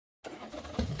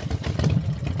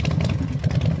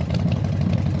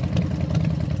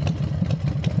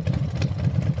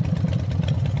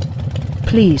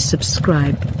Please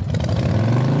subscribe.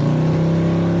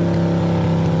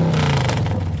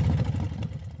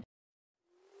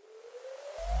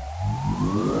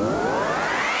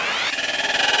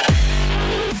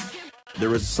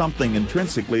 There is something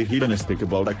intrinsically hedonistic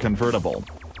about a convertible.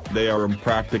 They are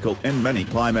impractical in many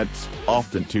climates,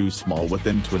 often too small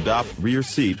within to adapt rear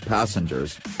seat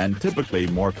passengers, and typically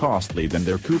more costly than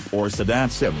their coupe or sedan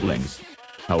siblings.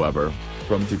 However,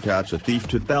 from To Catch a Thief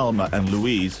to Thelma and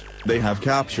Louise, they have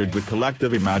captured the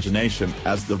collective imagination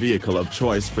as the vehicle of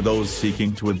choice for those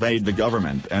seeking to evade the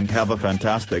government and have a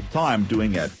fantastic time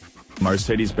doing it.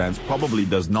 Mercedes-Benz probably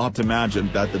does not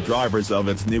imagine that the drivers of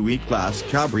its new E-Class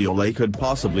Cabriolet could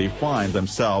possibly find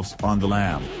themselves on the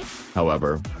lam.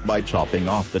 However, by chopping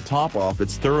off the top of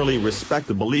its thoroughly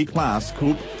respectable E-Class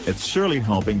coupe, it's surely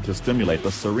hoping to stimulate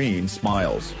the serene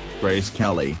smiles, Grace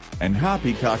Kelly, and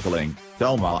happy cackling,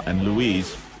 Thelma and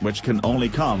Louise, which can only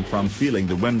come from feeling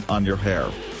the wind on your hair.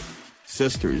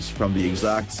 Sisters from the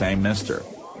exact same mister.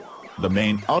 The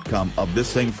main outcome of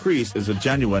this increase is a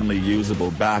genuinely usable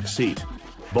back seat.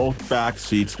 Both back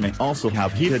seats may also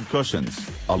have heated cushions,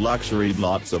 a luxury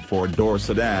lots of four-door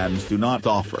sedans do not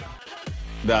offer.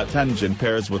 That engine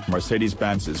pairs with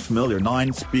Mercedes-Benz's familiar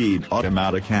 9-speed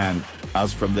automatic and,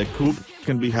 as from the coupe,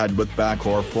 can be had with back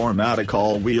or 4MATIC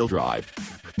all-wheel drive.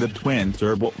 The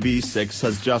twin-turbo V6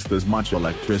 has just as much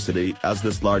electricity as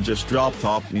this largest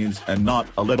drop-top needs and not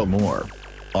a little more.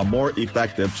 A more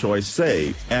effective choice,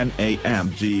 say, an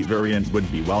AMG variant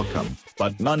would be welcome,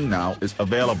 but none now is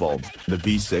available. The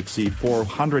V6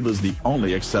 E400 is the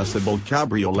only accessible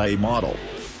cabriolet model.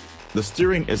 The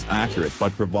steering is accurate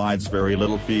but provides very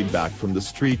little feedback from the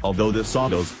street, although this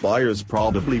auto's buyers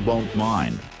probably won't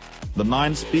mind. The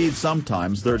 9-speed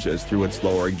sometimes lurches through its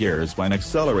lower gears when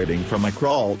accelerating from a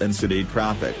crawl in city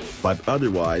traffic, but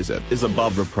otherwise it is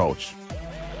above reproach.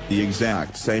 The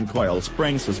exact same coil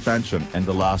spring suspension and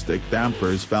elastic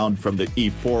dampers found from the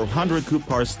E400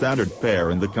 coupe are standard fare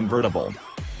in the convertible.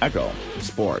 Eco,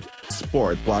 Sport,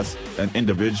 Sport Plus, and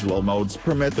individual modes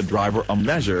permit the driver a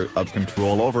measure of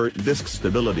control over disc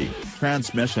stability,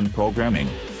 transmission programming,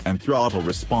 and throttle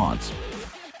response.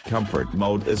 Comfort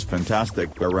mode is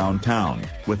fantastic around town,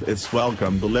 with its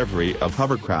welcome delivery of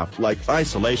hovercraft-like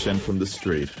isolation from the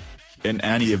street. In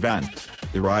any event,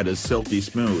 the ride is silky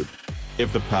smooth.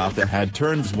 If the path ahead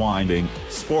turns winding,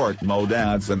 Sport mode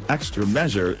adds an extra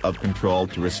measure of control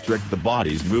to restrict the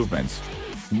body's movements.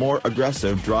 More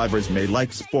aggressive drivers may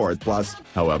like Sport Plus,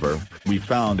 however, we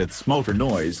found its motor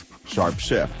noise, sharp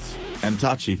shifts, and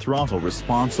touchy throttle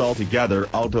response altogether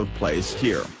out of place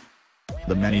here.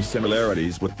 The many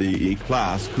similarities with the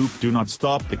E-Class coupe do not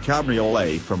stop the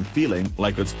Cabriolet from feeling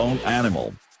like its own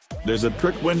animal. There's a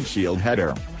trick windshield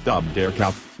header, dubbed air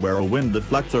cap, where a wind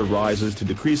deflector rises to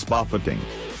decrease buffeting.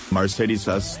 Mercedes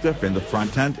has stiffened the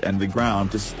front end and the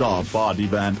ground to stop body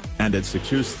bend, and its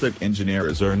acoustic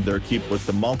engineers earned their keep with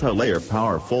the multi-layer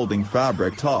power folding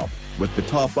fabric top. With the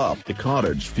top up, the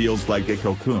cottage feels like a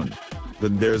cocoon.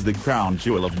 Then there's the crown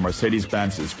jewel of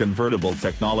Mercedes-Benz's convertible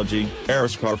technology,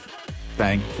 AirScarf.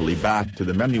 Thankfully back to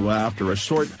the menu after a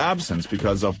short absence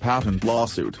because of patent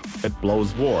lawsuit, it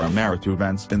blows warm air to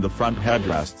vents in the front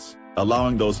headrests,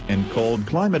 allowing those in cold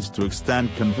climates to extend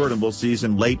convertible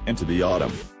season late into the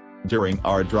autumn. During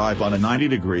our drive on a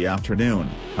 90-degree afternoon,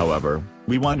 however,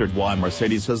 we wondered why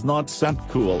Mercedes has not sent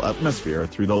cool atmosphere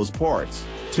through those ports.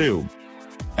 2.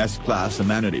 S-Class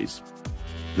amenities.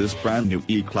 This brand new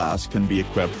E-Class can be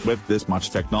equipped with this much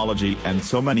technology and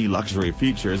so many luxury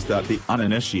features that the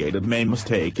uninitiated may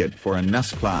mistake it for an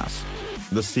S-Class.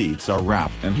 The seats are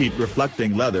wrapped in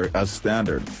heat-reflecting leather as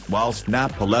standard, whilst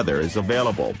Nappa leather is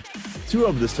available. 2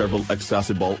 of the several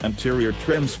accessible interior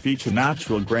trims feature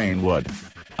natural grain wood.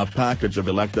 A package of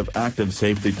elective active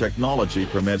safety technology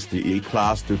permits the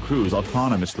E-Class to cruise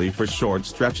autonomously for short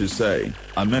stretches, say,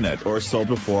 a minute or so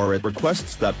before it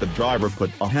requests that the driver put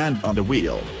a hand on the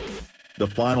wheel. The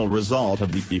final result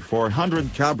of the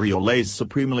E400 Cabriolet's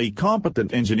supremely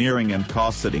competent engineering and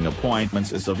cost-setting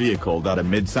appointments is a vehicle that a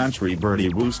mid-century Bertie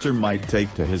Wooster might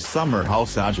take to his summer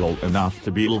house, agile enough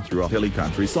to beetle through a hilly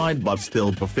countryside but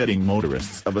still befitting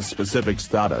motorists of a specific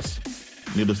status.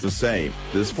 Needless to say,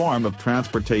 this form of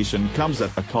transportation comes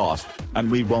at a cost,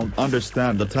 and we won't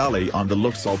understand the tally on the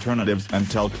looks alternatives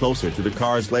until closer to the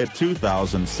car's late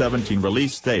 2017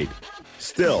 release date.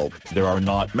 Still, there are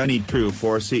not many true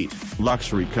 4-seat,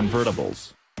 luxury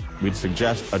convertibles. We'd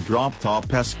suggest a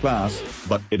drop-top S-Class,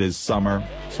 but it is summer,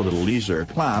 so the leisure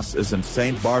class is in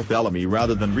St. Barthélemy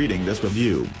rather than reading this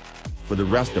review. For the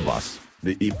rest of us,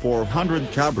 the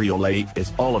E400 Cabriolet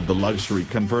is all of the luxury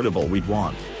convertible we'd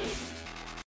want.